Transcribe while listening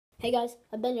Hey guys,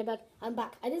 I'm Ben, I'm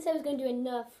back. I did say I was going to do a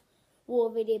Nerf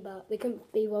War video, but we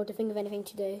couldn't be able to think of anything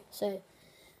to do. So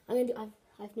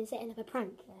I've been setting up a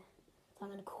prank here. So I'm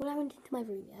going to call Aaron into my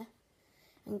room, yeah?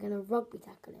 I'm going to rugby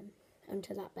tackle him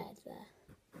onto that bed there.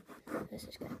 Let's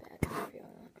just get a bit of camera view on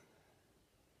that.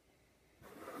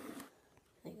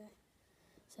 There you go.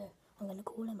 So I'm going to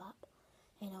call him up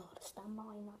and I'll stand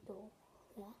behind that door.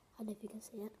 Yeah, I don't know if you can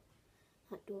see it.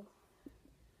 That door.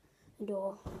 The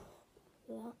door.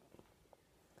 That.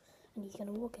 And he's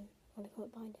going to walk in. I'm going to come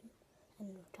up behind him and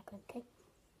we'll tackle him, okay?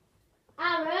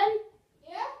 Aaron!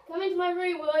 Yeah? Come into my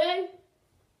room, will you?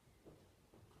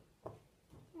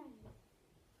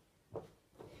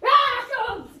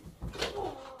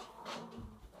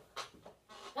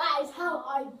 That is how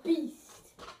I beast.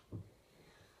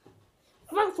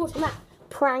 Thanks for watching that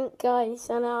prank, guys.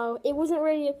 I know it wasn't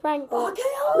really a prank, but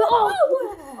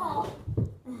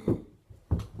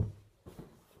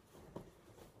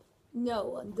No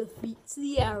one defeats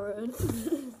the Aaron.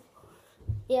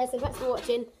 yeah, so thanks for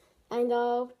watching, and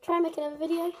I'll try and make another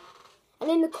video. And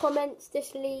in the comments,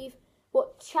 just leave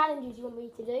what challenges you want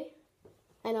me to do,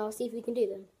 and I'll see if we can do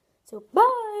them. So,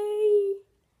 bye!